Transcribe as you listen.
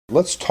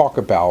Let's talk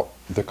about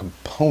the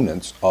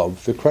components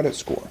of the credit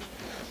score.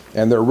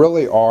 And there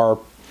really are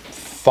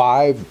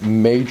 5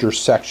 major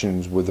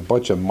sections with a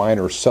bunch of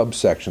minor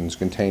subsections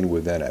contained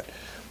within it.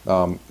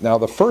 Now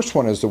the first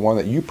one is the one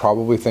that you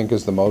probably think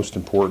is the most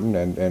important,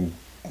 and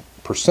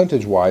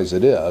percentage-wise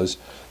it is,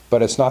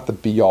 but it's not the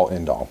be-all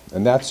end-all,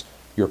 and that's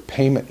your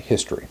payment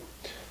history.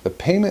 The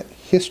payment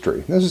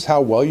history, this is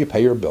how well you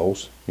pay your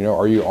bills. You know,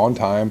 are you on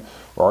time,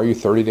 or are you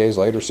 30 days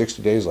late, or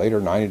 60 days late, or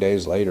 90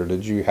 days late, or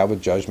did you have a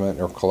judgment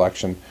or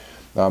collection?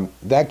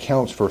 That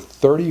counts for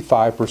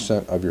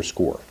 35% of your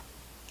score.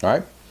 All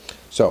right?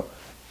 So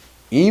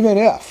even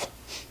if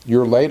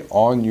you're late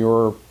on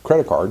your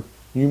credit card,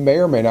 you may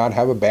or may not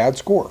have a bad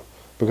score,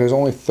 because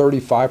only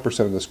 35%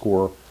 of the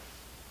score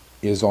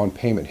is on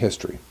payment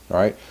history. All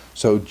right?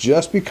 So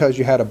just because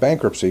you had a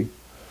bankruptcy,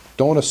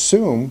 don't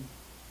assume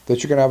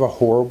that you're going to have a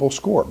horrible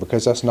score,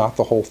 because that's not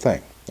the whole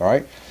thing. All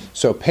right?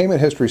 So payment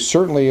history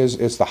certainly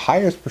is the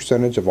highest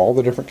percentage of all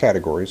the different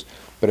categories,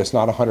 but it's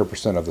not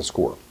 100% of the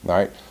score. All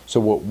right? So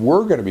what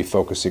we're going to be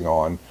focusing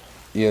on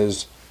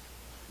is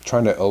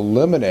trying to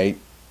eliminate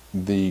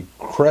the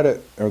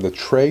credit or the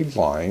trade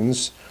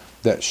lines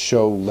that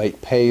show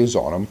late pays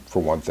on them,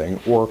 for one thing,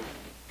 or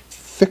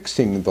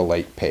fixing the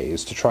late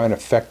pays to try and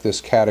affect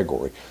this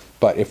category.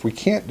 But if we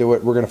can't do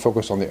it, we're going to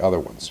focus on the other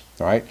ones.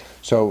 All right?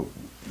 So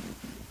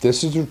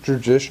this is a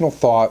traditional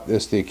thought.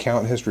 It's the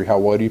account history. How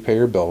well do you pay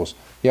your bills?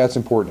 Yeah, it's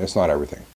important. It's not everything.